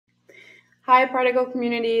Hi, Particle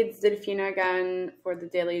Community. It's Delphina again for the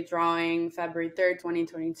daily drawing, February 3rd,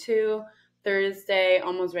 2022, Thursday,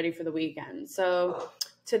 almost ready for the weekend. So,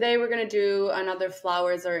 today we're going to do another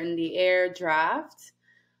Flowers Are in the Air draft.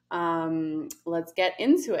 Let's get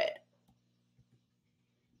into it.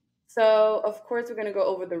 So, of course, we're going to go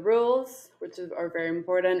over the rules, which are very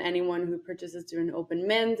important. Anyone who purchases during open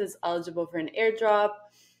mint is eligible for an airdrop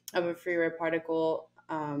of a free rare particle,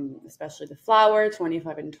 especially the flower,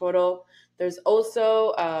 25 in total. There's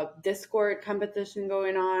also a Discord competition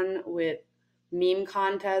going on with meme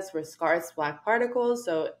contests for scarce black particles.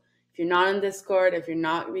 So, if you're not on Discord, if you're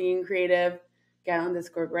not being creative, get on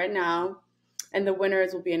Discord right now. And the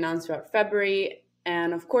winners will be announced throughout February.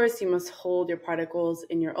 And of course, you must hold your particles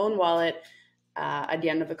in your own wallet at the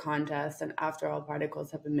end of the contest and after all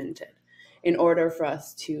particles have been minted in order for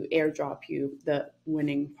us to airdrop you the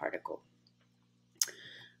winning particle.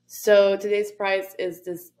 So today's prize is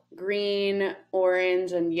this green,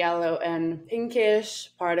 orange, and yellow and pinkish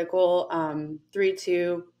particle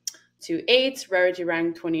 3228, rarity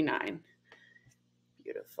rank 29.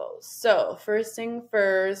 Beautiful. So first thing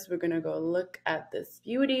first, we're going to go look at this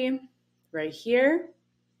beauty right here.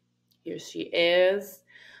 Here she is.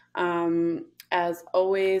 As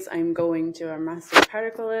always, I'm going to our master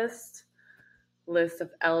particle list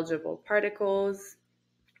of eligible particles.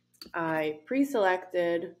 I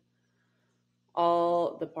pre-selected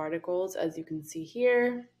all the particles, as you can see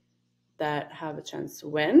here, that have a chance to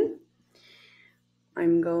win.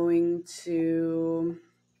 I'm going to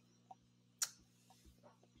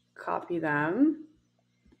copy them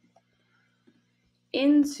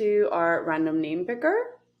into our random name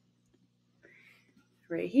picker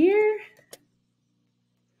right here.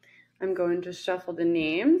 I'm going to shuffle the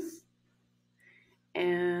names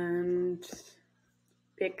and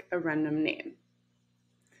pick a random name.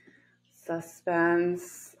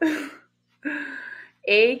 Suspense.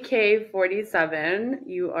 AK47,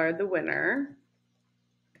 you are the winner.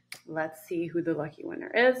 Let's see who the lucky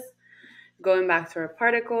winner is. Going back to our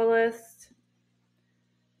particle list.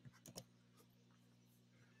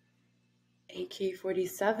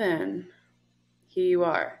 AK47, here you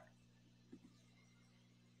are.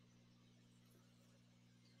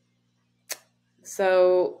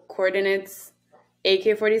 So coordinates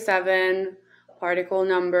AK47, particle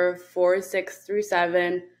number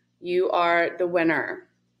 4637, you are the winner.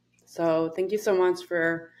 So thank you so much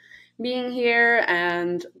for being here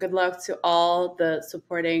and good luck to all the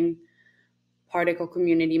supporting particle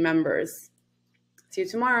community members. See you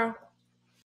tomorrow.